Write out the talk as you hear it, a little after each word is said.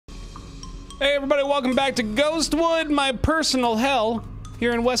Hey everybody, welcome back to Ghostwood, my personal hell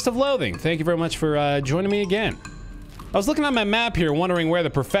here in West of Loathing. Thank you very much for joining me again. I was looking on my map here wondering where the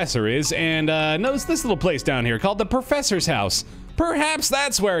professor is, and noticed this little place down here called the Professor's House. Perhaps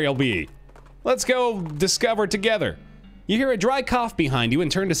that's where he'll be. Let's go discover together. You hear a dry cough behind you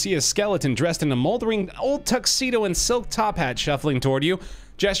and turn to see a skeleton dressed in a moldering old tuxedo and silk top hat shuffling toward you,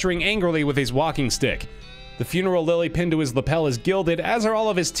 gesturing angrily with his walking stick. The funeral lily pinned to his lapel is gilded, as are all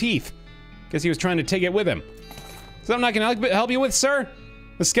of his teeth. Guess he was trying to take it with him. Something I can help you with, sir?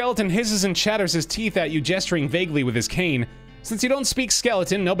 The skeleton hisses and chatters his teeth at you, gesturing vaguely with his cane. Since you don't speak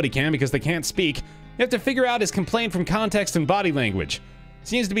skeleton, nobody can because they can't speak, you have to figure out his complaint from context and body language.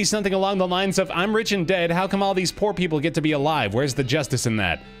 Seems to be something along the lines of, I'm rich and dead, how come all these poor people get to be alive? Where's the justice in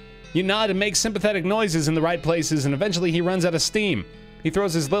that? You nod and make sympathetic noises in the right places, and eventually he runs out of steam. He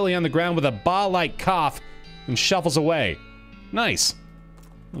throws his lily on the ground with a bah-like cough and shuffles away. Nice.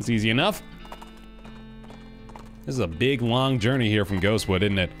 That was easy enough. This is a big, long journey here from Ghostwood,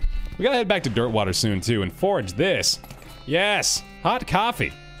 isn't it? We gotta head back to Dirtwater soon, too, and forage this. Yes! Hot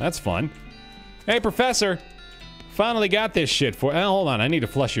coffee. That's fun. Hey, Professor. Finally got this shit for- hold on, I need to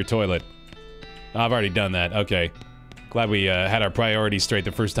flush your toilet. Oh, I've already done that, okay. Glad we had our priorities straight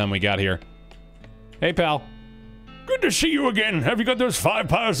the first time we got here. Hey, pal. Good to see you again. Have you got those 5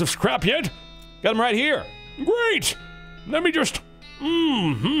 piles of scrap yet? Got them right here. Great! Let me just...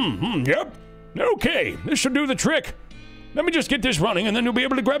 yep. Okay, this should do the trick. Let me just get this running and then you'll be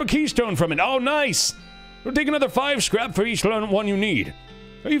able to grab a keystone from it. Oh, nice! We'll take another 5 scrap for each one you need.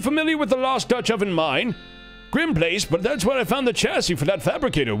 Are you familiar with the Lost Dutch Oven mine? Grim place, but that's where I found the chassis for that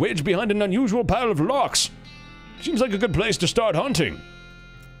fabricator wedged behind an unusual pile of rocks. Seems like a good place to start hunting.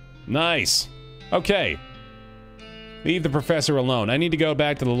 Nice. Okay. Leave the professor alone. I need to go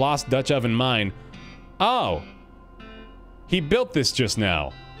back to the Lost Dutch Oven mine. Oh. He built this just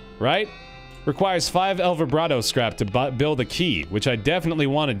now, right? Requires 5 Vibrato scrap to build a key, which I definitely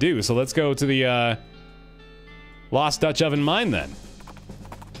want to do, so let's go to the, Lost Dutch Oven mine, then.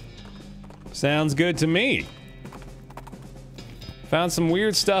 Sounds good to me. Found some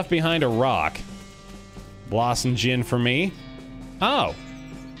weird stuff behind a rock. Blossom gin for me. Oh.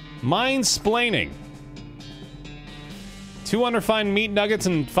 Mine-splaining. 2 unrefined meat nuggets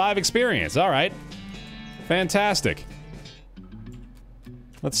and 5 experience. Alright. Fantastic.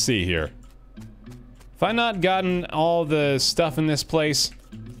 Let's see here. Have I not gotten all the stuff in this place?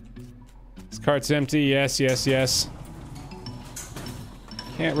 This cart's empty. Yes, yes, yes.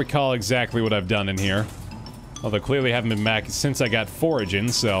 Can't recall exactly what I've done in here. Although clearly haven't been back since I got foraging,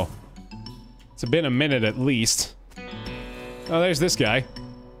 so... It's been a minute at least. Oh, there's this guy.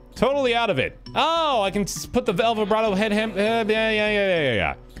 Totally out of it. Oh, I can put the Vibrato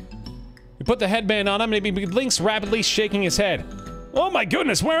yeah. You put the headband on him and he blinks rapidly, shaking his head. Oh my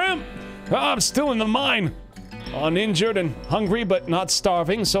goodness, where am... Oh, I'm still in the mine. Uninjured and hungry, but not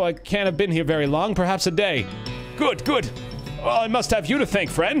starving, so I can't have been here very long, perhaps a day. Good, good. Well, I must have you to thank,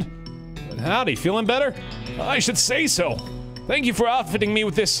 friend. Howdy, feeling better? I should say so. Thank you for outfitting me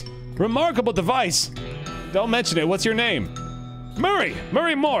with this remarkable device. Don't mention it. What's your name?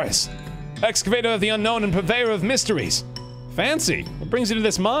 Murray Morris. Excavator of the unknown and purveyor of mysteries. Fancy. What brings you to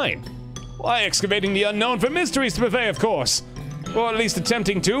this mine? Why, excavating the unknown for mysteries to purvey, of course. Or at least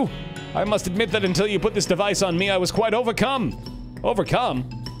attempting to. I must admit that until you put this device on me, I was quite overcome. Overcome?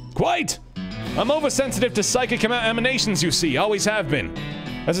 Quite. I'm oversensitive to psychic emanations, you see. Always have been.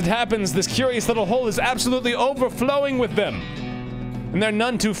 As it happens, this curious little hole is absolutely overflowing with them. And they're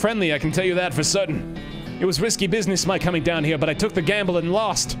none too friendly, I can tell you that for certain. It was risky business my coming down here, but I took the gamble and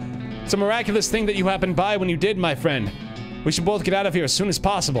lost. It's a miraculous thing that you happened by when you did, my friend. We should both get out of here as soon as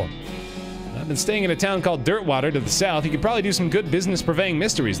possible. I've been staying in a town called Dirtwater to the south. You could probably do some good business purveying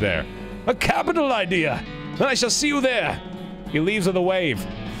mysteries there. A capital idea! I shall see you there! He leaves with a wave.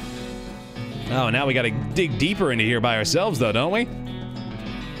 Oh, now we gotta dig deeper into here by ourselves, though, don't we?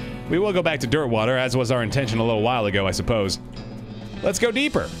 We will go back to Dirtwater, as was our intention a little while ago, I suppose. Let's go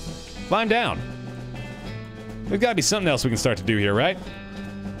deeper. Climb down. There's gotta be something else we can start to do here, right?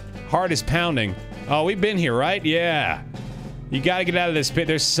 Heart is pounding. Oh, we've been here, right? Yeah. You gotta get out of this pit.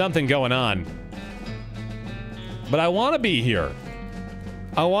 There's something going on. But I want to be here.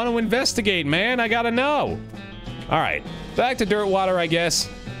 I want to investigate, man. I gotta know. Alright. Back to Dirtwater, I guess.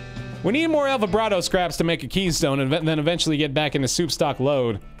 We need more Vibrato scraps to make a keystone and then eventually get back into soup stock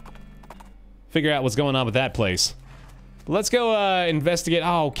load. Figure out what's going on with that place. But let's go investigate.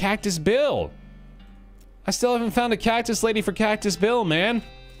 Oh, Cactus Bill. I still haven't found a cactus lady for Cactus Bill, man.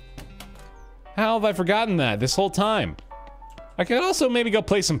 How have I forgotten that this whole time? I could also maybe go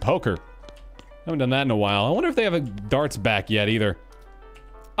play some poker. Haven't done that in a while. I wonder if they have a darts back yet either.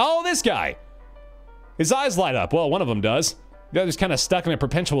 Oh, this guy. His eyes light up. Well, one of them does. The other's kind of stuck in a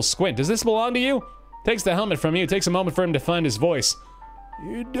perpetual squint. Does this belong to you? Takes the helmet from you. It takes a moment for him to find his voice.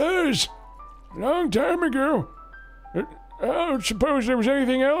 It does. Long time ago. I don't suppose there was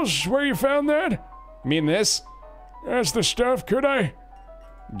anything else where you found that? You mean this? That's the stuff, could I?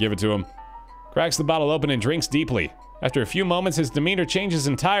 Give it to him. Cracks the bottle open and drinks deeply. After a few moments, his demeanor changes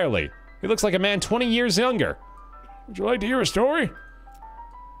entirely. He looks like a man 20 years younger. Would you like to hear a story?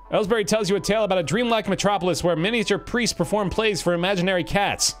 Ellsbury tells you a tale about a dreamlike metropolis where miniature priests perform plays for imaginary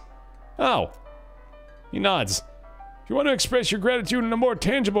cats. Oh. He nods. If you want to express your gratitude in a more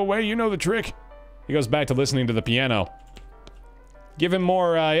tangible way, you know the trick. He goes back to listening to the piano. Give him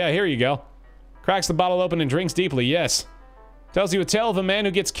more, yeah, here you go. Cracks the bottle open and drinks deeply, yes. Tells you a tale of a man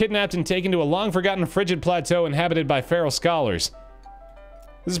who gets kidnapped and taken to a long-forgotten frigid plateau inhabited by feral scholars.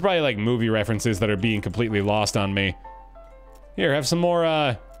 This is probably like movie references that are being completely lost on me. Here, have some more,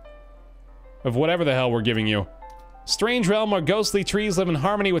 of whatever the hell we're giving you. Strange realm where ghostly trees live in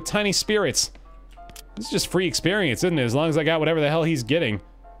harmony with tiny spirits. This is just free experience, isn't it? As long as I got whatever the hell he's getting.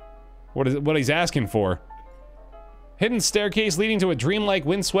 What he's asking for. Hidden staircase leading to a dreamlike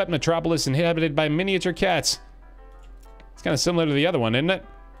windswept metropolis inhabited by miniature cats. It's kind of similar to the other one, isn't it?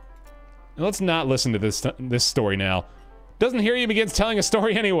 Now, let's not listen to this story now. Doesn't hear you, begins telling a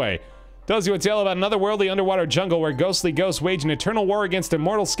story anyway. Tells you a tale about another worldly underwater jungle where ghostly ghosts wage an eternal war against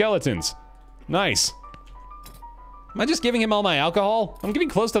immortal skeletons. Nice. Am I just giving him all my alcohol? I'm getting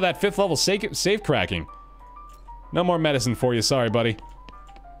close to that 5th level safe cracking. No more medicine for you, sorry, buddy.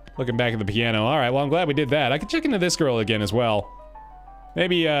 Looking back at the piano. Alright, well, I'm glad we did that. I could check into this girl again as well.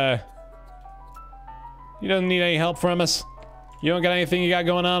 Maybe, you don't need any help from us? You don't got anything you got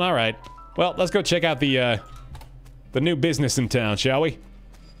going on? Alright. Well, let's go check out the new business in town, shall we?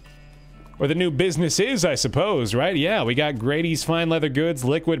 Or the new business is, I suppose, right? Yeah, we got Grady's Fine Leather Goods,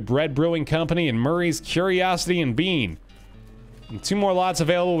 Liquid Bread Brewing Company, and Murray's Curiosity and Bean. And 2 more lots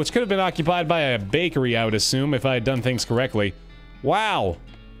available, which could have been occupied by a bakery, I would assume, if I had done things correctly. Wow.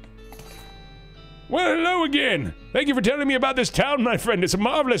 Well, hello again. Thank you for telling me about this town, my friend. It's a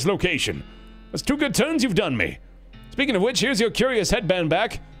marvelous location. That's 2 good turns you've done me. Speaking of which, here's your curious headband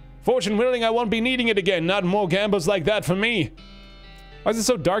back. Fortune willing, I won't be needing it again. Not more gambles like that for me. Why is it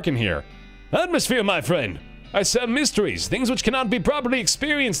so dark in here? Atmosphere, my friend. I sell mysteries, things which cannot be properly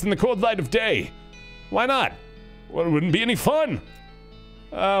experienced in the cold light of day. Why not? Well, it wouldn't be any fun.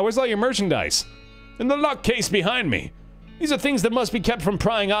 Where's all your merchandise? In the lock case behind me. These are things that must be kept from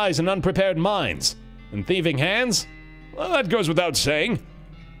prying eyes and unprepared minds. And thieving hands? Well, that goes without saying.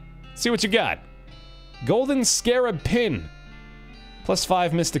 See what you got. Golden Scarab Pin.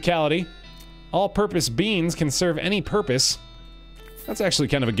 +5 mysticality. All-purpose beans can serve any purpose. That's actually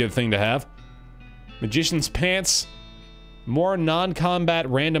kind of a good thing to have. Magician's Pants. More non-combat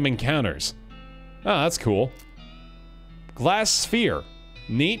random encounters. Oh, that's cool. Glass Sphere.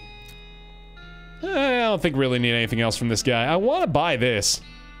 Neat. I don't think we really need anything else from this guy. I want to buy this.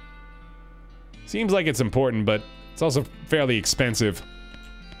 Seems like it's important, but it's also fairly expensive.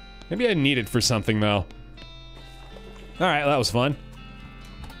 Maybe I need it for something, though. Alright, that was fun.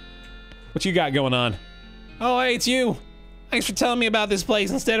 What you got going on? Oh, hey, it's you. Thanks for telling me about this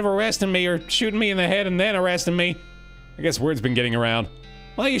place instead of arresting me or shooting me in the head and then arresting me. I guess word's been getting around.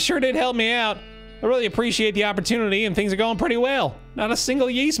 Well, you sure did help me out. I really appreciate the opportunity and things are going pretty well. Not a single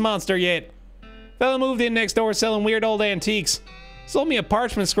yeast monster yet. Fella moved in next door selling weird old antiques. Sold me a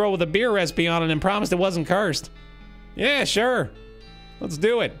parchment scroll with a beer recipe on it and promised it wasn't cursed. Yeah, sure. Let's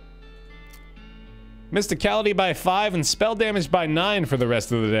do it. Mysticality by 5 and spell damage by 9 for the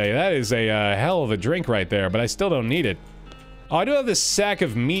rest of the day. That is a hell of a drink right there, but I still don't need it. Oh, I do have this sack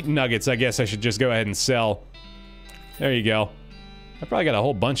of meat nuggets I guess I should just go ahead and sell. There you go. I probably got a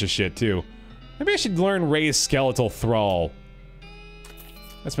whole bunch of shit, too. Maybe I should learn Ray's Skeletal Thrall.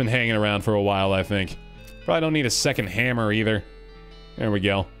 That's been hanging around for a while, I think. Probably don't need a second hammer, either. There we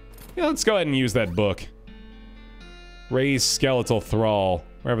go. Yeah, let's go ahead and use that book. Ray's Skeletal Thrall.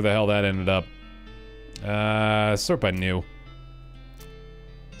 Wherever the hell that ended up. Sort by new.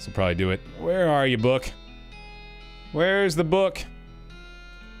 This will probably do it. Where are you, book? Where's the book?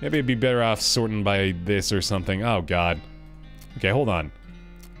 Maybe it'd be better off sorting by this or something. Oh, God. Okay, hold on.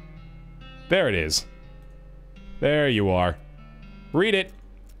 There it is. There you are. Read it.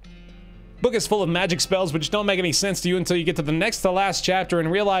 Book is full of magic spells which don't make any sense to you until you get to the next to last chapter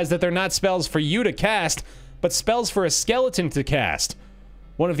and realize that they're not spells for you to cast, but spells for a skeleton to cast.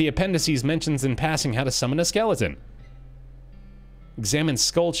 One of the appendices mentions in passing how to summon a skeleton. Examine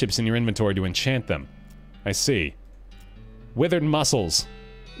skull chips in your inventory to enchant them. I see. Withered muscles.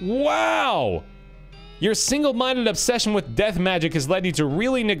 Wow! Your single-minded obsession with death magic has led you to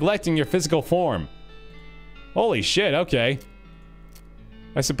really neglecting your physical form. Holy shit, okay.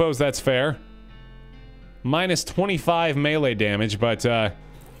 I suppose that's fair. Minus 25 melee damage, but,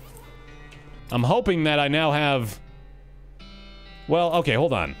 I'm hoping that I now have... Well, okay,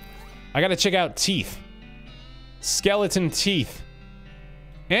 hold on. I gotta check out teeth. Skeleton teeth.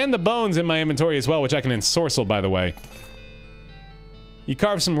 And the bones in my inventory as well, which I can ensorcel, by the way. You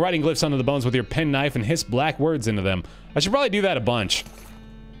carve some writing glyphs onto the bones with your penknife and hiss black words into them. I should probably do that a bunch.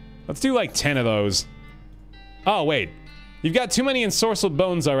 Let's do like 10 of those. Oh, wait. You've got too many ensorcelled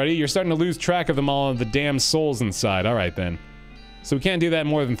bones already. You're starting to lose track of them all and the damn souls inside. Alright then. So we can't do that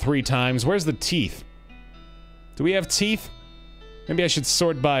more than 3 times. Where's the teeth? Do we have teeth? Maybe I should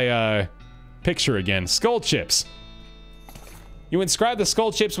sort by, picture again. Skull chips. You inscribe the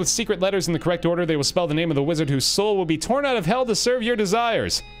skull chips with secret letters in the correct order. They will spell the name of the wizard whose soul will be torn out of hell to serve your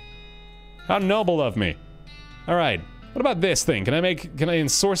desires. How noble of me. Alright. What about this thing? Can I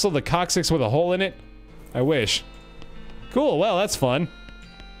ensorcel the coccyx with a hole in it? I wish. Cool, well, that's fun.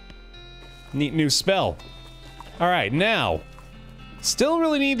 Neat new spell. Alright, now. Still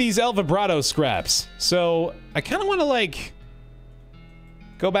really need these El Vibrato scraps. So, I kinda wanna, like...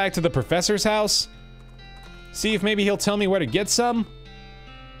 go back to the professor's house. See if maybe he'll tell me where to get some.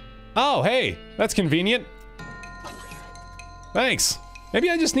 Oh, hey, that's convenient. Thanks. Maybe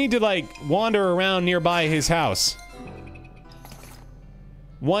I just need to, like, wander around nearby his house.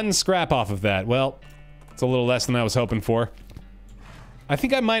 1 scrap off of that. Well, it's a little less than I was hoping for. I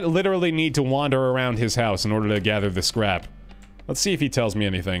think I might literally need to wander around his house in order to gather the scrap. Let's see if he tells me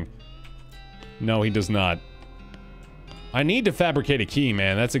anything. No, he does not. I need to fabricate a key,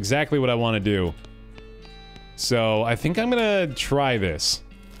 man. That's exactly what I want to do. So, I think I'm gonna try this.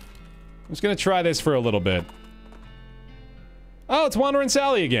 I'm just gonna try this for a little bit. Oh, it's Wandering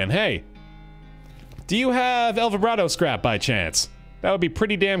Sally again. Hey. Do you have El Vibrato scrap by chance? That would be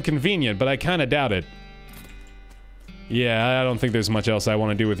pretty damn convenient, but I kinda doubt it. Yeah, I don't think there's much else I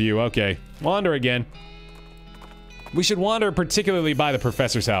want to do with you. Okay. Wander again. We should wander particularly by the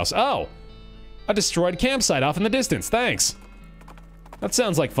professor's house. Oh! A destroyed campsite off in the distance. Thanks. That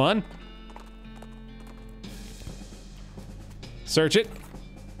sounds like fun. Search it.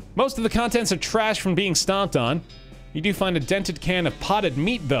 Most of the contents are trash from being stomped on. You do find a dented can of potted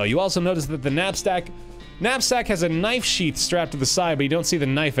meat, though. You also notice that the knapsack has a knife sheath strapped to the side, but you don't see the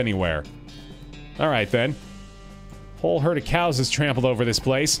knife anywhere. Alright, then. Whole herd of cows is trampled over this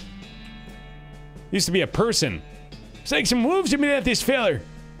place. Used to be a person. It's like some wolves have been at this feller.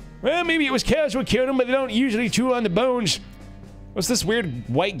 Well, maybe it was cows what killed him, but they don't usually chew on the bones. What's this weird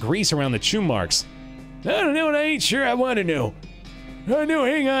white grease around the chew marks? I don't know, and I ain't sure I want to know. Oh, no,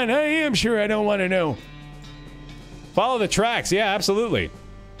 hang on. I am sure I don't want to know. Follow the tracks. Yeah, absolutely.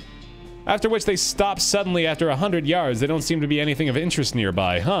 After which they stop suddenly after 100 yards. There don't seem to be anything of interest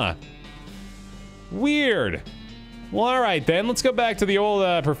nearby, huh? Weird. Well, alright then. Let's go back to the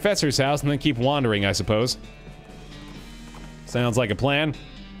old professor's house and then keep wandering, I suppose. Sounds like a plan.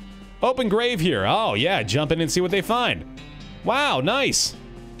 Open grave here. Oh, yeah. Jump in and see what they find. Wow, nice.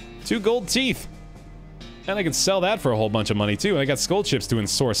 2 gold teeth. And I can sell that for a whole bunch of money, too. And I got skull chips to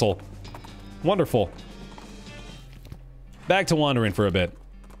ensorcel. Wonderful. Back to wandering for a bit.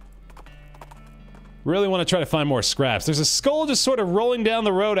 Really want to try to find more scraps. There's a skull just sort of rolling down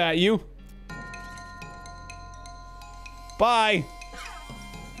the road at you. Bye.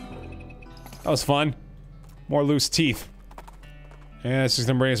 That was fun. More loose teeth. Yeah, it's just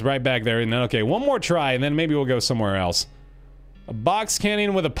gonna bring us right back there. And then, okay, one more try, and then maybe we'll go somewhere else. A box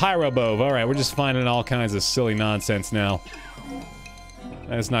cannon with a pyrobove. Alright, we're just finding all kinds of silly nonsense now.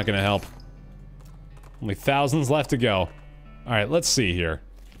 That's not gonna help. Only thousands left to go. Alright, let's see here.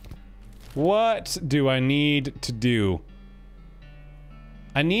 What do I need to do?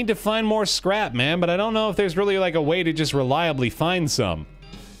 I need to find more scrap, man, but I don't know if there's really, like, a way to just reliably find some.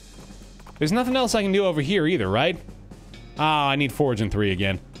 There's nothing else I can do over here either, right? Ah, I need Forge in 3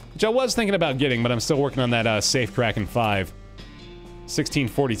 again. Which I was thinking about getting, but I'm still working on that, safe crack in 5.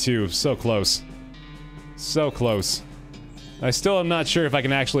 1642, so close. So close. I still am not sure if I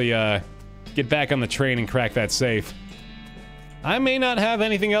can actually, get back on the train and crack that safe. I may not have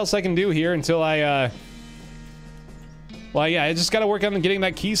anything else I can do here until I, well, yeah, I just gotta work on getting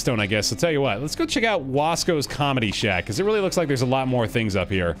that keystone, I guess. I'll tell you what, let's go check out Wasco's Comedy Shack, because it really looks like there's a lot more things up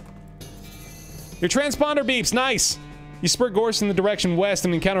here. Your transponder beeps, nice! You spur Gorse in the direction west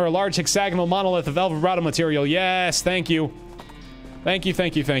and encounter a large hexagonal monolith of El Vibrato material. Yes, thank you. Thank you,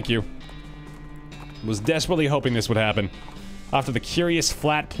 thank you, thank you. Was desperately hoping this would happen. Off to the curious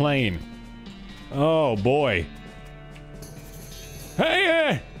flat plain. Oh, boy.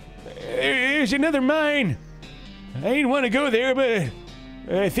 Hey, there's another mine. I didn't want to go there, but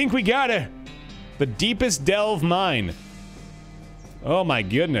I think we gotta. The deepest delve mine. Oh my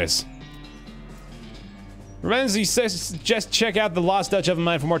goodness. Renzi says just check out the Lost Dutch Oven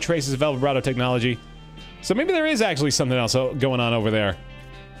Mine for more traces of Vibrato technology. So maybe there is actually something else going on over there.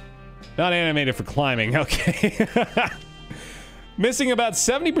 Not animated for climbing, okay. Missing about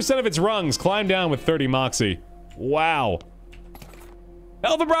 70% of its rungs. Climb down with 30 moxie. Wow.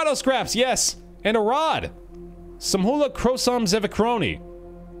 El Vibrato scraps, yes. And a rod. Some hula crosom zevikroni.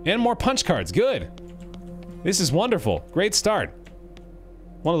 And more punch cards, good. This is wonderful. Great start.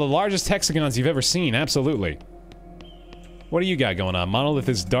 One of the largest hexagons you've ever seen, absolutely. What do you got going on? Monolith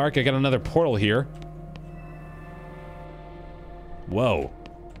is dark. I got another portal here. Whoa.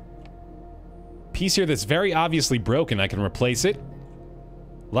 Piece here that's very obviously broken. I can replace it.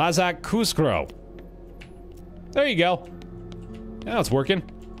 Lazak Kuskro. There you go. Now it's working.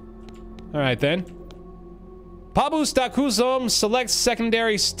 Alright then. Pabu Stakuzom select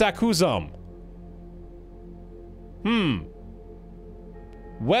secondary Stakuzom.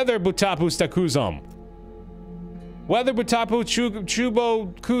 Weather Butapu Stakuzom. Weather Butapu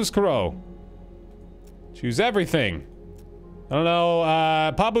Chubo Kuskro. Choose everything. I don't know,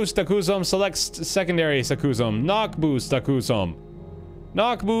 Pabu Stakuzom selects secondary Stakuzom. Nakbu Stakuzom.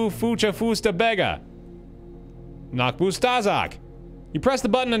 Nakbu Fucha Fusta Bega. Nakbu Stazak. You press the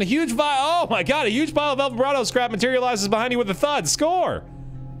button and a huge oh my god, a huge pile of El Vibrato scrap materializes behind you with a thud. Score!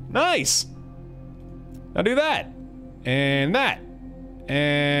 Nice! Now do that. And that.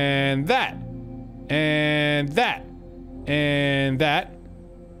 And that. And that. And that.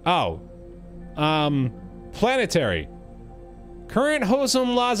 Oh. Planetary. Current Hosum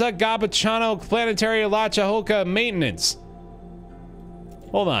Laza Gabachano Planetary Lachahoka Maintenance.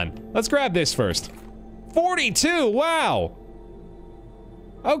 Hold on. Let's grab this first. 42! Wow!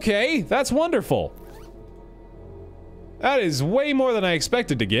 Okay, that's wonderful. That is way more than I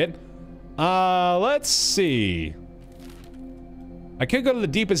expected to get. Let's see. I could go to the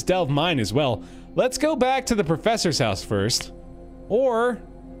deepest delve mine as well. Let's go back to the professor's house first. Or,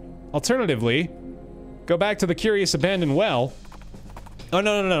 alternatively, go back to the curious abandoned well. Oh,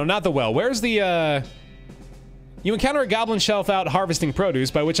 no, not the well. Where's the, You encounter a goblin shelf out harvesting produce,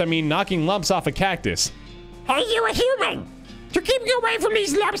 by which I mean knocking lumps off a cactus. Hey, you a human! To keep you away from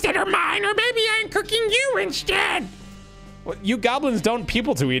these lumps that are mine, or maybe I'm cooking you instead! What, you goblins don't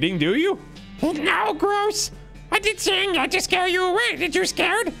people to eating, do you? No, gross! I did saying that to scare you away. Did you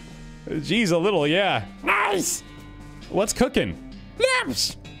scared? Geez, a little, yeah. Nice! What's cooking?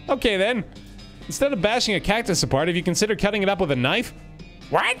 Lumps! Okay then. Instead of bashing a cactus apart, have you considered cutting it up with a knife?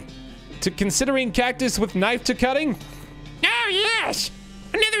 What? Considering cactus with knife to cutting? Oh, yes!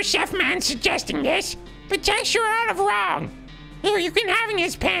 Another chef man suggesting this, but Jack's sure out of wrong. Here, you can have in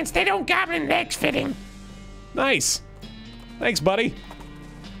his pants, they don't goblin legs fitting. Nice. Thanks, buddy.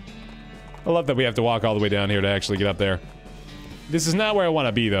 I love that we have to walk all the way down here to actually get up there. This is not where I want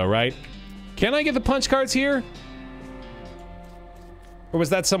to be, though, right? Can I get the punch cards here? Or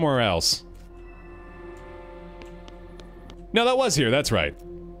was that somewhere else? No, that was here, that's right.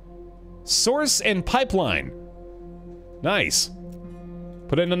 Source and pipeline. Nice.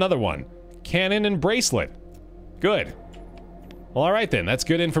 Put in another one. Cannon and bracelet. Good. Well, alright then, that's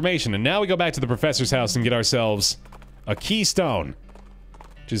good information. And now we go back to the professor's house and get ourselves a keystone.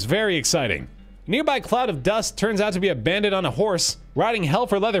 Which is very exciting. A nearby cloud of dust turns out to be a bandit on a horse, riding hell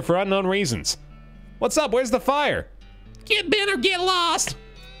for leather for unknown reasons. What's up? Where's the fire? Get bent or get lost!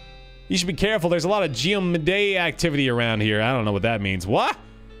 You should be careful, there's a lot of geomidei activity around here. I don't know what that means. What?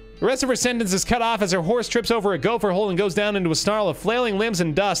 The rest of her sentence is cut off as her horse trips over a gopher hole and goes down into a snarl of flailing limbs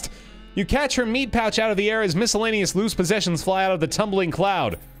and dust. You catch her meat pouch out of the air as miscellaneous loose possessions fly out of the tumbling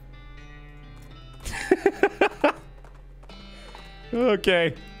cloud.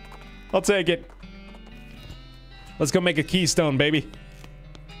 Okay. I'll take it. Let's go make a keystone, baby.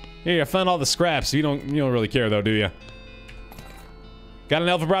 Here, I found all the scraps. You don't really care though, do you? Got an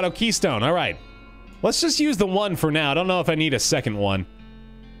El Vibrato keystone. All right. Let's just use the one for now. I don't know if I need a second one.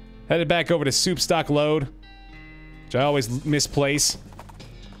 Headed back over to soup stock load, which I always misplace.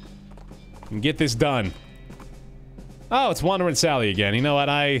 And get this done. Oh, it's Wandering Sally again. You know what?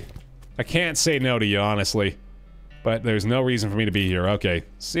 I can't say no to you, honestly. But there's no reason for me to be here. Okay.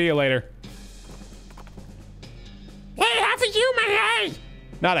 See you later. Hey, half a human, hey!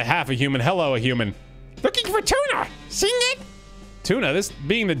 Not a half a human. Hello, a human. Looking for tuna. Seen it? Tuna? This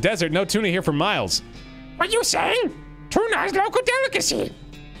being the desert, no tuna here for miles. What you saying? Tuna is local delicacy.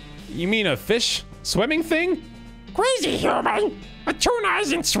 You mean a fish swimming thing? Crazy human. A tuna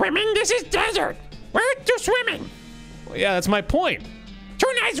isn't swimming. This is desert. Where to swimming? Well, yeah, that's my point.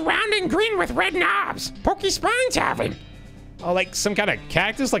 Tuna is round and green with red knobs. Pokey spines have him. Oh, like some kind of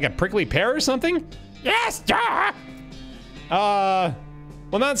cactus, like a prickly pear or something? Yes, duh!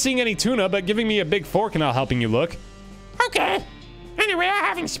 Well, not seeing any tuna, but giving me a big fork and I'll helping you look. Okay. Anyway, I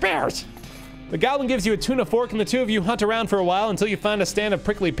haven't spares. The goblin gives you a tuna fork and the two of you hunt around for a while until you find a stand of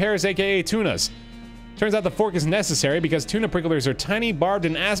prickly pears, aka tunas. Turns out the fork is necessary because tuna pricklers are tiny, barbed,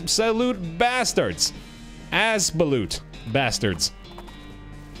 and absolute bastards. Absolute bastards.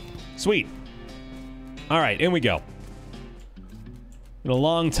 Sweet. Alright, in we go. Been a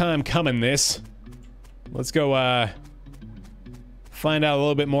long time coming, this. Let's go, find out a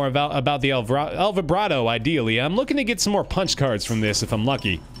little bit more about the Vibrato, ideally. I'm looking to get some more punch cards from this if I'm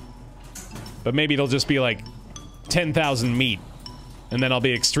lucky. But maybe it'll just be like 10,000 meat. And then I'll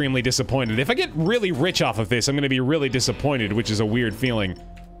be extremely disappointed. If I get really rich off of this, I'm gonna be really disappointed, which is a weird feeling.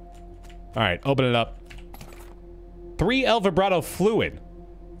 Alright, open it up. 3 Vibrato fluid.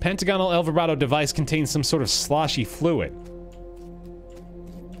 Pentagonal Vibrato device contains some sort of sloshy fluid.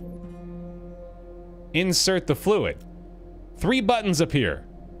 Insert the fluid. 3 buttons appear.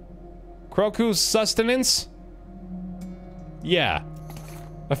 Crocus sustenance? Yeah.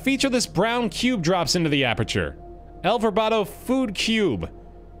 A featureless brown cube drops into the aperture. Vibrato food cube.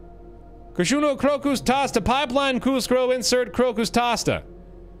 Cushuno crocus tosta pipeline cuscro insert crocus tosta.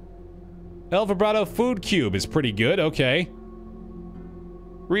 Vibrato food cube is pretty good, okay.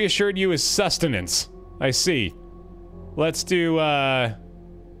 Reassured you is sustenance. I see. Let's do, the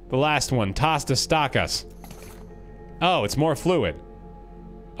last one. Tosta stacas. Oh, it's more fluid.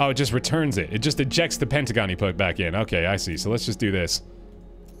 Oh, it just returns it. It just ejects the pentagon you put back in. Okay, I see. So let's just do this.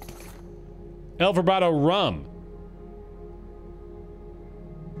 Vibrato rum.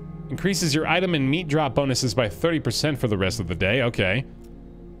 Increases your item and meat drop bonuses by 30% for the rest of the day. Okay.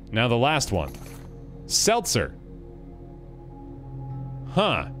 Now the last one. Seltzer.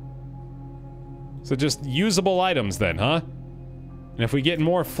 Huh. So just usable items then, huh? And if we get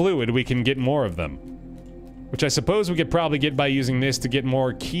more fluid, we can get more of them. Which I suppose we could probably get by using this to get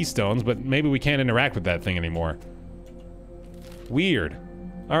more keystones, but maybe we can't interact with that thing anymore. Weird.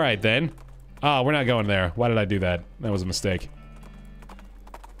 Alright then. Ah, we're not going there. Why did I do that? That was a mistake.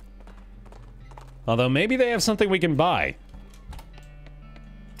 Although maybe they have something we can buy.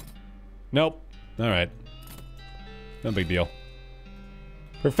 Nope. Alright. No big deal.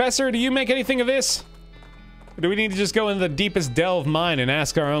 Professor, do you make anything of this? Or do we need to just go into the deepest delve mine and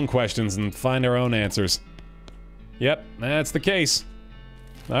ask our own questions and find our own answers? Yep, that's the case.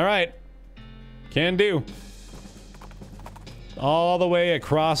 Alright. Can do. All the way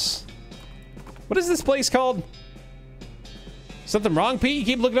across... What is this place called? Something wrong, Pete? You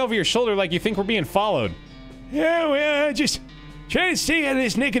keep looking over your shoulder like you think we're being followed. Yeah, well, I just trying to stay out of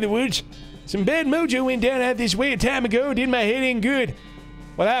this neck of the woods. Some bad mojo went down out this way a time ago, did my head in good.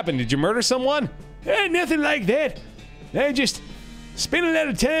 What happened? Did you murder someone? Nothing like that. I just spent a lot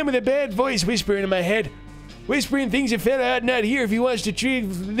of time with a bad voice whispering in my head. Whispering things a fella ought not hear if he wants to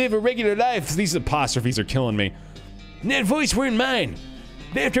live a regular life. These apostrophes are killing me. And that voice weren't mine.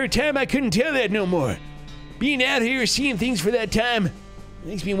 After a time, I couldn't tell that no more. Being out here, seeing things for that time,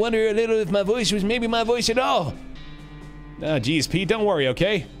 makes me wonder a little if my voice was maybe my voice at all. Oh, geez, Pete, don't worry,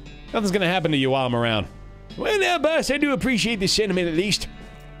 okay? Nothing's gonna happen to you while I'm around. Well, now, boss, I do appreciate the sentiment at least.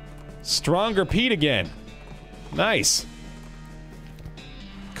 Stronger Pete again. Nice.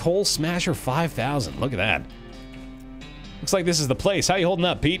 Coal Smasher 5000. Look at that. Looks like this is the place. How you holding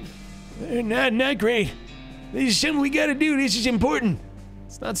up, Pete? Not great. This is something we gotta do. This is important.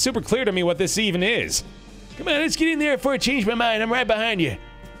 It's not super clear to me what this even is. Come on, let's get in there before I change my mind. I'm right behind you.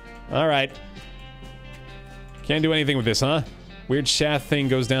 Alright. Can't do anything with this, huh? Weird shaft thing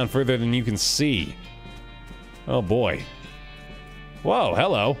goes down further than you can see. Oh boy. Whoa,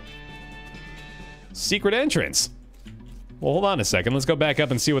 hello. Secret entrance. Well, hold on a second. Let's go back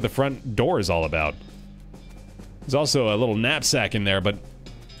up and see what the front door is all about. There's also a little knapsack in there, but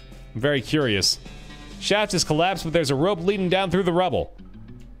I'm very curious. Shaft is collapsed, but there's a rope leading down through the rubble.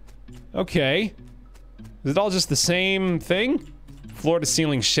 Okay. Is it all just the same thing? Floor to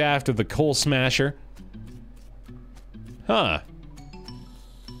ceiling shaft of the Coal Smasher. Huh.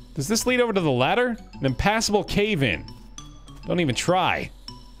 Does this lead over to the ladder? An impassable cave-in. Don't even try.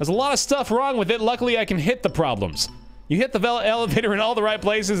 There's a lot of stuff wrong with it. Luckily, I can hit the problems. You hit the elevator in all the right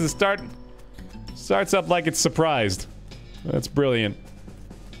places and starts up like it's surprised. That's brilliant.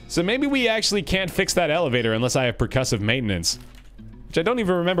 So maybe we actually can't fix that elevator unless I have percussive maintenance. Which I don't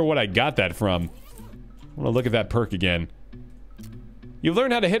even remember what I got that from. I want to look at that perk again. You've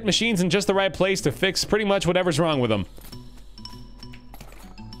learned how to hit machines in just the right place to fix pretty much whatever's wrong with them.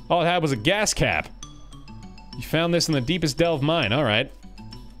 All it had was a gas cap. You found this in the deepest delve mine, alright.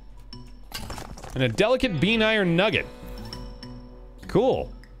 And a delicate bean iron nugget.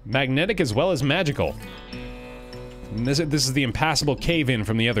 Cool. Magnetic as well as magical. And this is the impassable cave-in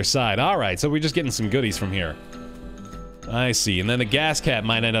from the other side. Alright, so we're just getting some goodies from here. I see, and then the gas cap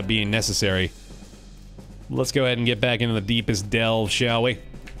might end up being necessary. Let's go ahead and get back into the deepest delve, shall we?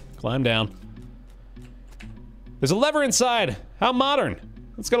 Climb down. There's a lever inside! How modern!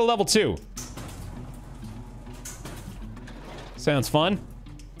 Let's go to level 2. Sounds fun.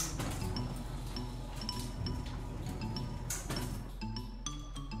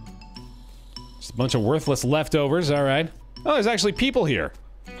 Just a bunch of worthless leftovers, alright. Oh, there's actually people here.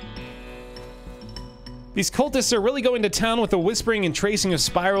 These cultists are really going to town with the whispering and tracing of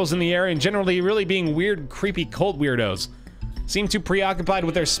spirals in the air and generally really being weird, creepy cult weirdos. Seem too preoccupied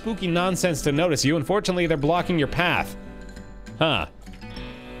with their spooky nonsense to notice you. Unfortunately, they're blocking your path. Huh.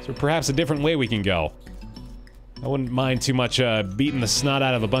 So perhaps a different way we can go. I wouldn't mind too much beating the snot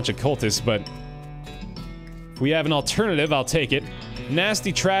out of a bunch of cultists, but if we have an alternative, I'll take it.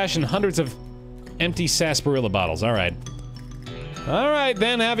 Nasty trash and hundreds of empty sarsaparilla bottles. Alright. Alright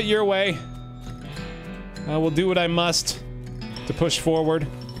then, have it your way. I will do what I must to push forward.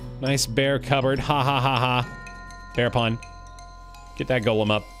 Nice bear cupboard. Ha ha ha ha. Bear pun. Get that golem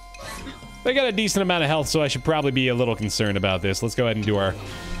up. They got a decent amount of health, so I should probably be a little concerned about this. Let's go ahead and do our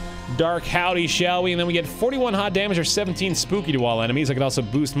dark howdy, shall we? And then we get 41 hot damage or 17 spooky to all enemies. I could also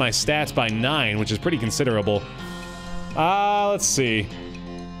boost my stats by 9, which is pretty considerable. Let's see.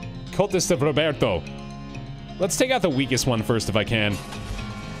 Cultist of Roberto. Let's take out the weakest one first if I can.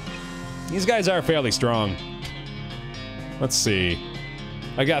 These guys are fairly strong. Let's see.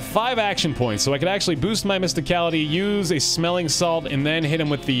 I got 5 action points, so I could actually boost my mysticality, use a smelling salt, and then hit him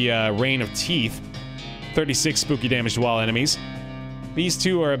with the rain of teeth. 36 spooky damage to all enemies. These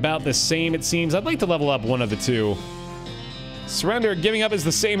two are about the same, it seems. I'd like to level up one of the two. Surrender, giving up is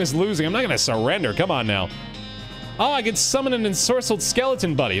the same as losing. I'm not gonna surrender, come on now. Oh, I could summon an ensorcelled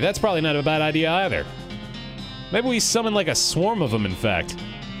skeleton buddy. That's probably not a bad idea either. Maybe we summon like a swarm of them, in fact.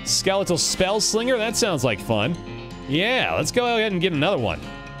 Skeletal spell slinger? That sounds like fun. Yeah, let's go ahead and get another one.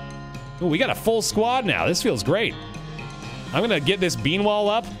 Ooh, we got a full squad now. This feels great. I'm gonna get this bean wall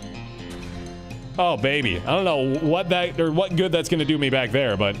up. Oh, baby. I don't know what good that's gonna do me back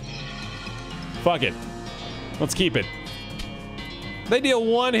there, but fuck it. Let's keep it. They deal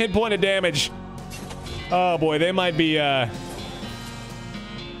 1 hit point of damage. Oh boy, they might be,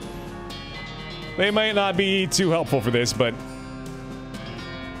 they might not be too helpful for this, but...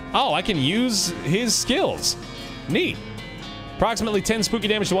 Oh, I can use his skills. Neat. Approximately 10 spooky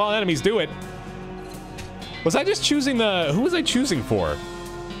damage to all enemies. Do it. Was I just choosing the... Who was I choosing for?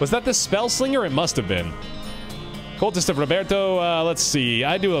 Was that the spell slinger? It must have been. Cultist of Roberto, let's see.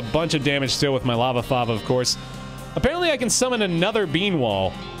 I do a bunch of damage still with my lava fava, of course. Apparently I can summon another bean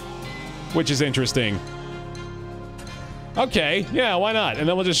wall, which is interesting. Okay, yeah, why not? And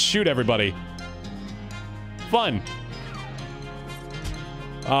then we'll just shoot everybody. Fun.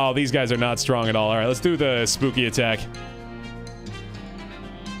 Oh, these guys are not strong at all. Alright, let's do the spooky attack.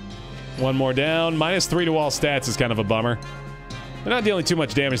 One more down. -3 to all stats is kind of a bummer. They're not dealing too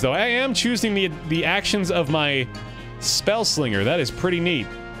much damage, though. I am choosing the actions of my spell slinger. That is pretty neat.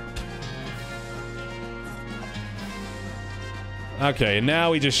 Okay, and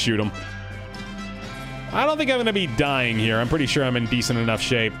now we just shoot them. I don't think I'm going to be dying here. I'm pretty sure I'm in decent enough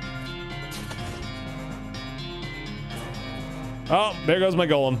shape. Oh, there goes my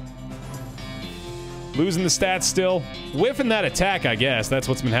golem. Losing the stats still. Whiffing that attack, I guess. That's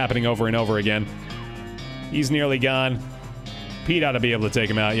what's been happening over and over again. He's nearly gone. Pete ought to be able to take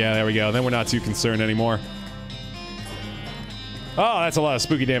him out. Yeah, there we go. Then we're not too concerned anymore. Oh, that's a lot of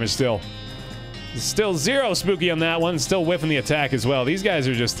spooky damage still. Still 0 spooky on that one. Still whiffing the attack as well. These guys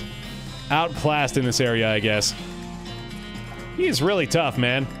are just outclassed in this area, I guess. He is really tough,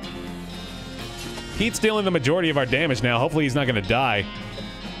 man. Pete's dealing the majority of our damage now. Hopefully he's not going to die.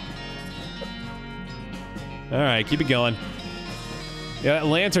 Alright, keep it going. Yeah, that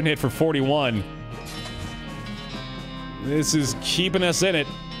lantern hit for 41. This is keeping us in it.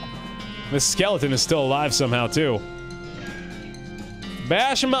 This skeleton is still alive somehow, too.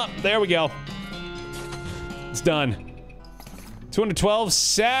 Bash him up. There we go. It's done. 212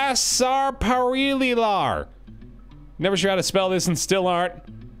 Sarsaparilla. Never sure how to spell this and still aren't.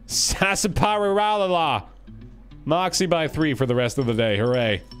 Sarsaparilla. Moxie by 3 for the rest of the day.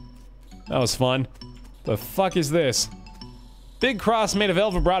 Hooray. That was fun. The fuck is this? Big cross made of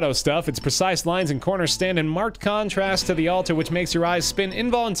Vibrato stuff. Its precise lines and corners stand in marked contrast to the altar, which makes your eyes spin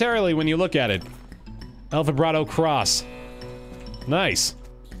involuntarily when you look at it. Vibrato cross. Nice.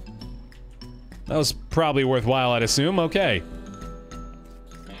 That was probably worthwhile, I'd assume. Okay.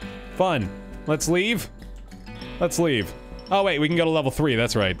 Fun. Let's leave. Let's leave. Oh, wait, we can go to level 3.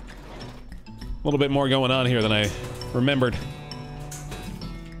 That's right. A little bit more going on here than I remembered.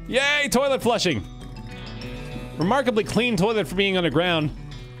 Yay, toilet flushing! Remarkably clean toilet for being underground.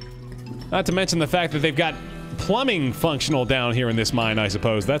 Not to mention the fact that they've got plumbing functional down here in this mine, I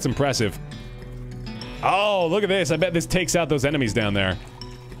suppose. That's impressive. Oh, look at this. I bet this takes out those enemies down there.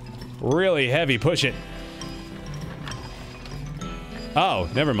 Really heavy. Push it. Oh,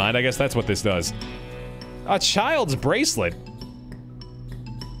 never mind. I guess that's what this does. A child's bracelet.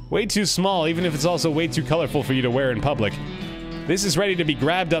 Way too small, even if it's also way too colorful for you to wear in public. This is ready to be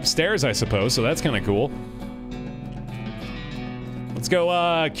grabbed upstairs, I suppose, so that's kind of cool. Let's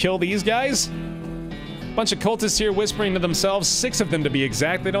go, kill these guys. Bunch of cultists here whispering to themselves, 6 of them to be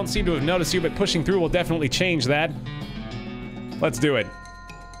exact. They don't seem to have noticed you, but pushing through will definitely change that. Let's do it.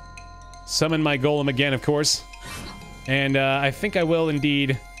 Summon my golem again, of course. And, I think I will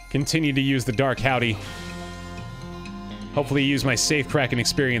indeed continue to use the Dark Howdy. Hopefully use my safe cracking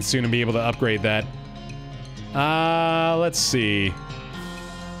experience soon and be able to upgrade that. Let's see.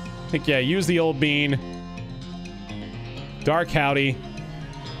 I think, yeah, use the old bean. Dark Howdy.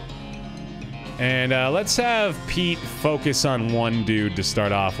 And, let's have Pete focus on one dude to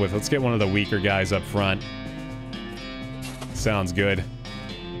start off with. Let's get one of the weaker guys up front. Sounds good.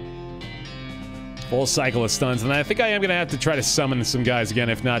 Full cycle of stuns. And I think I am gonna have to try to summon some guys again,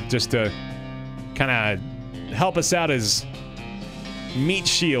 if not just to kind of help us out as meat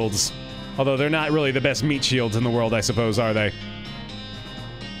shields. Although they're not really the best meat shields in the world, I suppose, are they?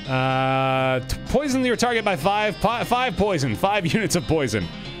 Poison your target by 5 poison. 5 units of poison.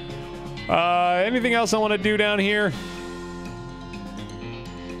 Anything else I want to do down here?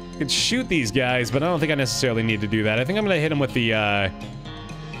 I could shoot these guys, but I don't think I necessarily need to do that. I think I'm going to hit them with the,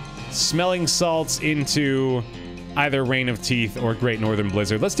 smelling salts into either Rain of Teeth or Great Northern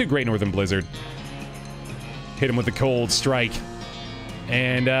Blizzard. Let's do Great Northern Blizzard. Hit him with the Cold Strike.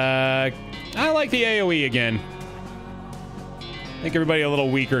 And, I like the AoE again. Make everybody a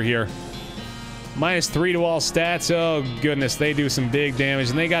little weaker here. -3 to all stats. Oh, goodness, they do some big damage.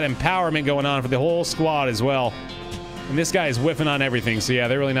 And they got empowerment going on for the whole squad as well. And this guy is whiffing on everything, so yeah,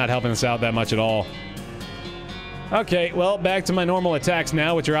 they're really not helping us out that much at all. Okay, well, back to my normal attacks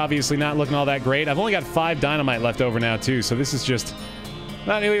now, which are obviously not looking all that great. I've only got 5 dynamite left over now, too, so this is just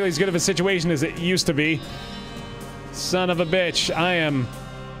not nearly as good of a situation as it used to be. Son of a bitch, I am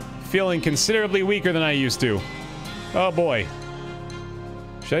feeling considerably weaker than I used to. Oh, boy.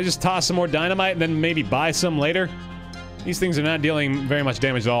 Should I just toss some more dynamite and then maybe buy some later? These things are not dealing very much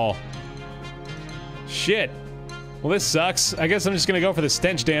damage at all. Shit. Well, this sucks. I guess I'm just gonna go for the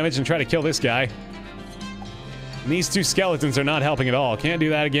stench damage and try to kill this guy. And these 2 skeletons are not helping at all. Can't do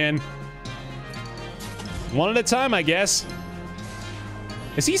that again. One at a time, I guess.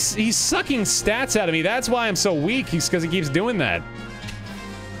 He's sucking stats out of me. That's why I'm so weak. He's because he keeps doing that.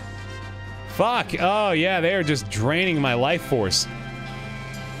 Fuck. Oh, yeah, they are just draining my life force.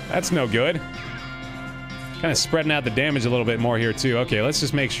 That's no good. Kind of spreading out the damage a little bit more here, too. Okay, let's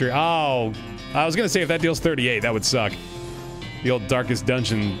just make sure. Oh, I was going to say if that deals 38, that would suck. The old Darkest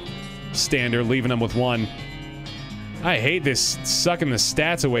Dungeon standard, leaving them with 1. I hate this sucking the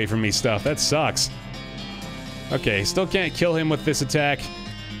stats away from me stuff. That sucks. Okay, still can't kill him with this attack.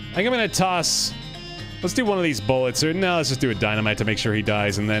 I think I'm going to toss... Let's do one of these bullets. Or no, let's just do a dynamite to make sure he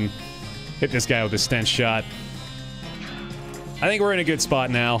dies and then hit this guy with a stench shot. I think we're in a good spot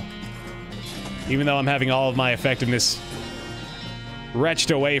now. Even though I'm having all of my effectiveness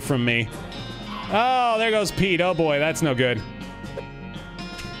wrenched away from me. Oh, there goes Pete. Oh boy, that's no good.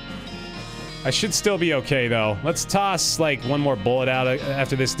 I should still be okay, though. Let's toss, like, one more bullet out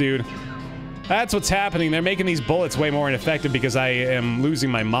after this dude. That's what's happening. They're making these bullets way more ineffective because I am losing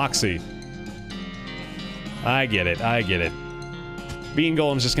my moxie. I get it. I get it. Bean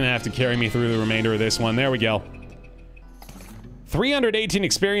Golem's just gonna have to carry me through the remainder of this one. There we go. 318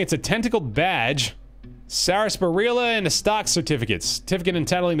 experience, a tentacled badge, sarsaparilla, and a stock certificate. Certificate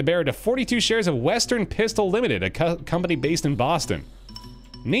entitling the bearer to 42 shares of Western Pistol Limited, a company based in Boston.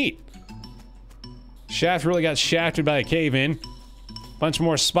 Neat. Shaft really got shafted by a cave-in. Bunch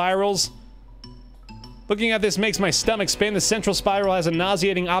more spirals. Looking at this makes my stomach spin. The central spiral has a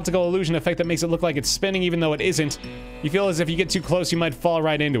nauseating optical illusion effect that makes it look like it's spinning even though it isn't. You feel as if you get too close, you might fall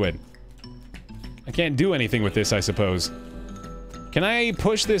right into it. I can't do anything with this, I suppose. Can I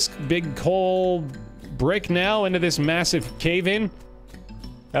push this big coal brick now into this massive cave-in?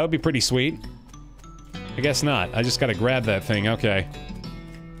 That would be pretty sweet. I guess not. I just gotta grab that thing. Okay.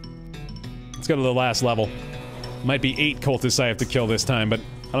 Let's go to the last level. Might be 8 cultists I have to kill this time, but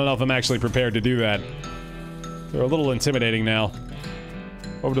I don't know if I'm actually prepared to do that. They're a little intimidating now.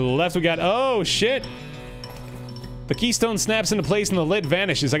 Over to the left we got... Oh, shit! The keystone snaps into place and the lid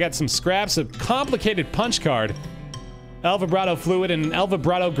vanishes. I got some scraps, a complicated punch card, El Vibrato fluid, and an El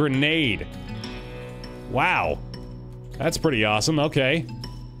Vibrato grenade. Wow. That's pretty awesome. Okay.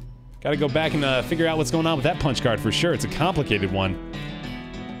 Gotta go back and figure out what's going on with that punch card for sure. It's a complicated one.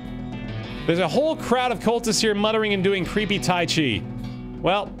 There's a whole crowd of cultists here muttering and doing creepy Tai Chi.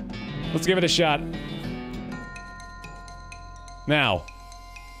 Well, let's give it a shot. Now,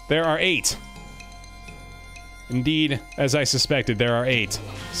 there are 8. Indeed, as I suspected, there are 8.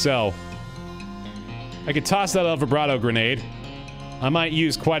 So, I could toss that El Vibrato grenade. I might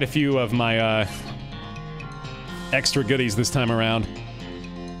use quite a few of my, extra goodies this time around.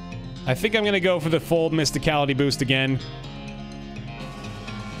 I think I'm gonna go for the full Mysticality boost again.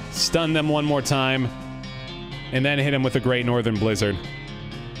 Stun them one more time. And then hit them with a Great Northern Blizzard.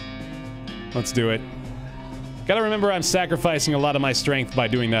 Let's do it. Gotta remember I'm sacrificing a lot of my strength by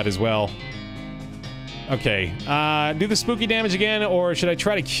doing that as well. Okay, do the spooky damage again, or should I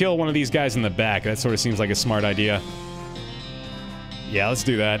try to kill one of these guys in the back? That sort of seems like a smart idea. Yeah, let's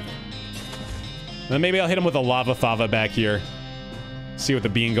do that. Then maybe I'll hit him with a Lava Fava back here. See what the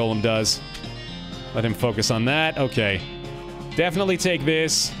Bean Golem does. Let him focus on that. Okay. Definitely take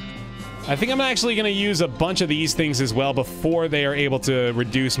this. I think I'm actually going to use a bunch of these things as well before they are able to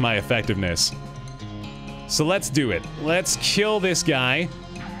reduce my effectiveness. So let's do it. Let's kill this guy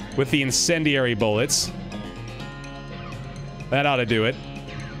with the incendiary bullets. That ought to do it.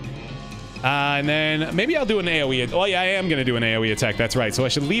 And then maybe I'll do an AoE. Oh yeah, I am going to do an AoE attack. That's right. So I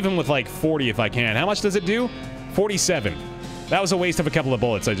should leave him with like 40 if I can. How much does it do? 47. That was a waste of a couple of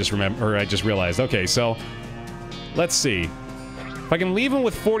bullets, I just realized. Okay, so let's see. If I can leave him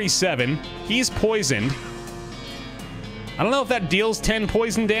with 47, he's poisoned. I don't know if that deals 10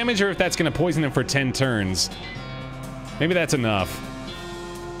 poison damage or if that's going to poison him for 10 turns. Maybe that's enough.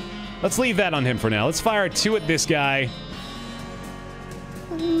 Let's leave that on him for now. Let's fire 2 at this guy.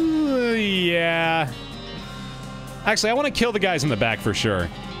 Yeah. Actually, I want to kill the guys in the back for sure.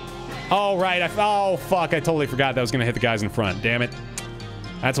 Oh, right. Oh, fuck. I totally forgot that was going to hit the guys in front. Damn it.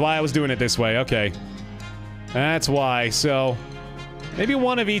 That's why I was doing it this way. Okay. That's why. So, maybe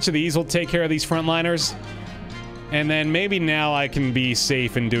one of each of these will take care of these frontliners. And then maybe now I can be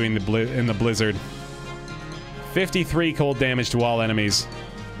safe in doing the blizzard. 53 cold damage to all enemies.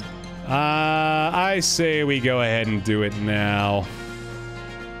 I say we go ahead and do it now.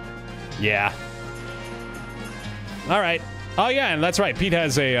 Yeah. Alright. Oh yeah, and that's right. Pete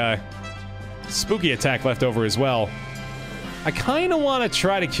has a spooky attack left over as well. I kind of want to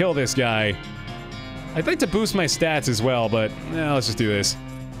try to kill this guy. I'd like to boost my stats as well, but let's just do this.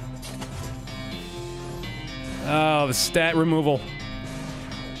 Oh, the stat removal.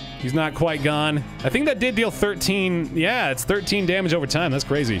 He's not quite gone. I think that did deal 13. Yeah, it's 13 damage over time. That's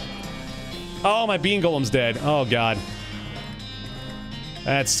crazy. Oh, my Bean Golem's dead. Oh, God.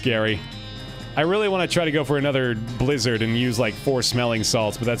 That's scary. I really want to try to go for another blizzard and use, like, 4 smelling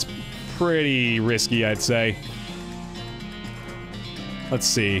salts, but that's pretty risky, I'd say. Let's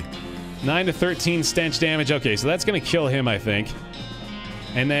see. 9 to 13 stench damage. Okay, so that's going to kill him, I think.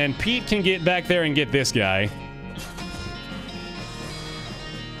 And then Pete can get back there and get this guy.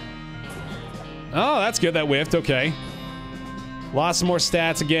 Oh, that's good. That whiffed. Okay. Lost some more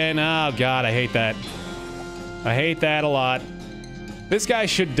stats again. Oh, God, I hate that. I hate that a lot. This guy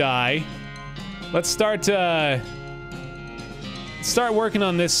should die. Let's start working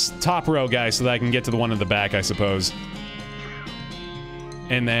on this top row guy so that I can get to the one in the back, I suppose.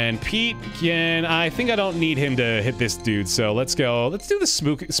 And then Pete can... I think I don't need him to hit this dude, so let's go. Let's do the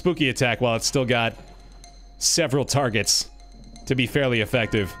spooky attack while it's still got several targets to be fairly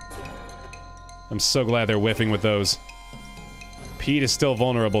effective. I'm so glad they're whiffing with those. Pete is still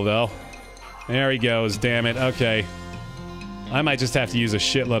vulnerable, though. There he goes, damn it. Okay. I might just have to use a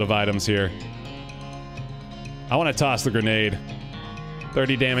shitload of items here. I want to toss the grenade.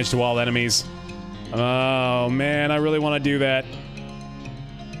 30 damage to all enemies. Oh, man, I really want to do that.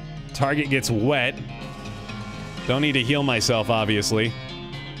 Target gets wet. Don't need to heal myself, obviously.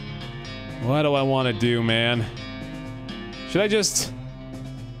 What do I want to do, man? Should I just...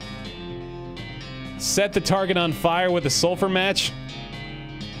 set the target on fire with a sulfur match?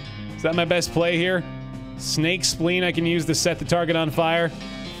 Is that my best play here? Snake spleen I can use to set the target on fire?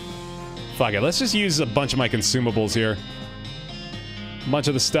 Fuck it, let's just use a bunch of my consumables here. A bunch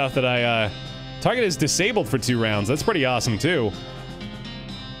of the stuff that I, target is disabled for 2 rounds. That's pretty awesome, too.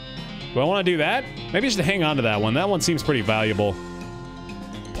 Do I want to do that? Maybe I should hang on to that one. That one seems pretty valuable.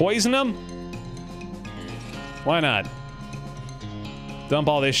 Poison them? Why not? Dump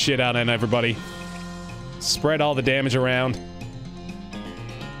all this shit out on everybody. Spread all the damage around.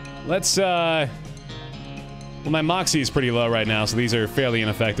 Let's Well, my moxie is pretty low right now, so these are fairly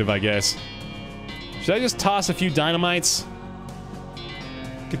ineffective, I guess. Should I just toss a few dynamites?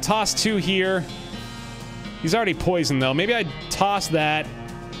 Could toss 2 here. He's already poisoned, though. Maybe I'd toss that.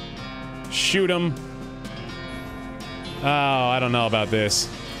 Shoot him. Oh, I don't know about this.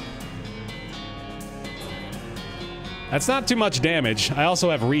 That's not too much damage. I also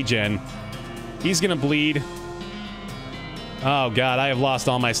have regen. He's gonna bleed. Oh, God, I have lost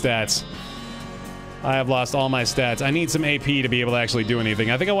all my stats. I have lost all my stats. I need some AP to be able to actually do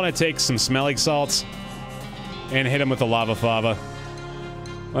anything. I think I want to take some smelling salts and hit him with the lava fava.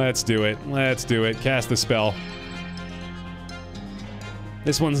 Let's do it. Let's do it. Cast the spell.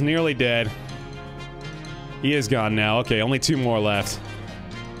 This one's nearly dead. He is gone now. Okay, only 2 more left.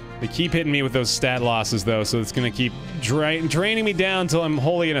 They keep hitting me with those stat losses, though, so it's going to keep draining me down until I'm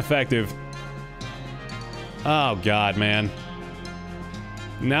wholly ineffective. Oh, God, man.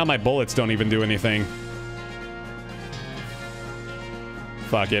 Now my bullets don't even do anything.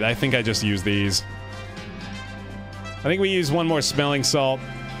 Fuck it. I think I just use these. I think we use 1 more smelling salt.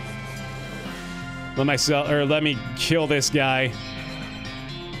 Let me kill this guy.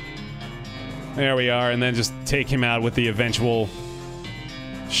 There we are, and then just take him out with the eventual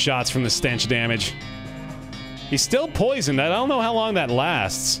shots from the stench damage. He's still poisoned. I don't know how long that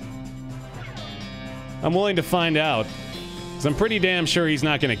lasts. I'm willing to find out. Because I'm pretty damn sure he's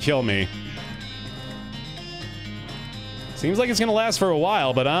not going to kill me. Seems like it's going to last for a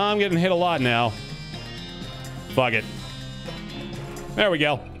while, but I'm getting hit a lot now. Fuck it. There we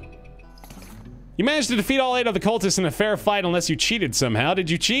go. You managed to defeat all 8 of the cultists in a fair fight unless you cheated somehow. Did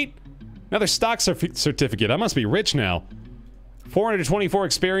you cheat? Another stock certificate. I must be rich now. 424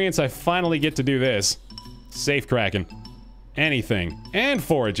 experience. I finally get to do this. Safe cracking. Anything. And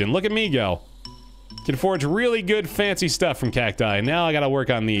foraging. Look at me go. Can forage really good fancy stuff from cacti. Now I gotta work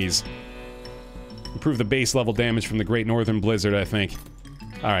on these. Improve the base level damage from the Great Northern Blizzard, I think.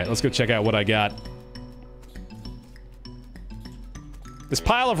 Alright, let's go check out what I got. This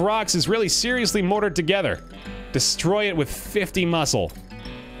pile of rocks is really seriously mortared together. Destroy it with 50 muscle.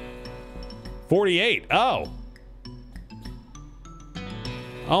 48. Oh.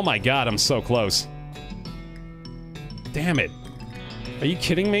 Oh my God, I'm so close. Damn it. Are you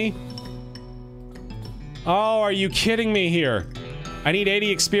kidding me? Oh, are you kidding me here? I need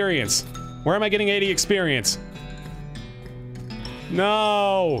 80 experience. Where am I getting 80 experience?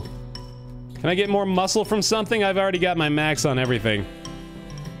 No! Can I get more muscle from something? I've already got my max on everything.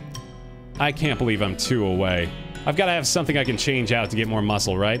 I can't believe I'm 2 away. I've got to have something I can change out to get more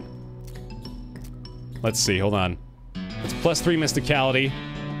muscle, right? Let's see, hold on. It's +3 mysticality.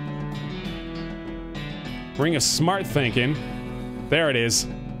 Ring of smart thinking. There it is.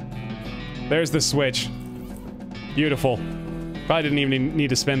 There's the switch. Beautiful. Probably didn't even need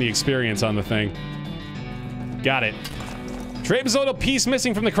to spend the experience on the thing. Got it. Trapezoidal piece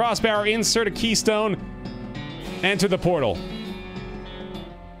missing from the crossbar. Insert a keystone. Enter the portal.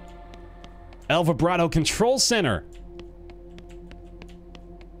 El Vibrato Control Center.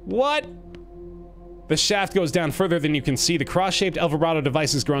 What? The shaft goes down further than you can see. The cross-shaped El Vibrato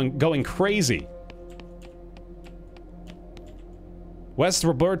device is going crazy. West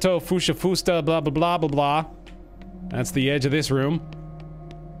Roberto Fusha Fusta blah blah blah blah blah. That's the edge of this room.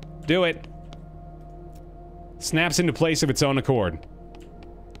 Do it. Snaps into place of its own accord.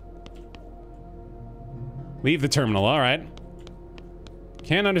 Leave the terminal, alright.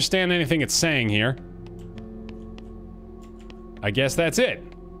 Can't understand anything it's saying here. I guess that's it.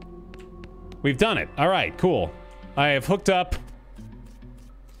 We've done it. Alright, cool. I have hooked up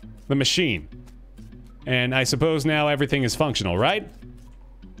the machine. And I suppose now everything is functional, right?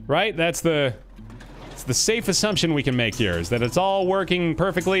 Right? That's the safe assumption we can make here, is that it's all working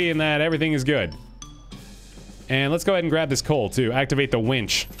perfectly and that everything is good. And let's go ahead and grab this coal, too. Activate the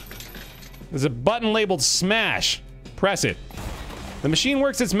winch. There's a button labeled smash. Press it. The machine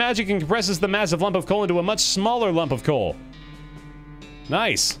works its magic and compresses the massive lump of coal into a much smaller lump of coal.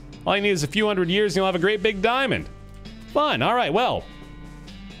 Nice. All you need is a few hundred years and you'll have a great big diamond. Fun. Alright, well.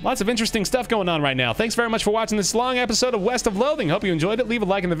 Lots of interesting stuff going on right now. Thanks very much for watching this long episode of West of Loathing. Hope you enjoyed it. Leave a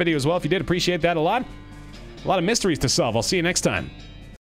like in the video as well if you did. Appreciate that a lot. A lot of mysteries to solve. I'll see you next time.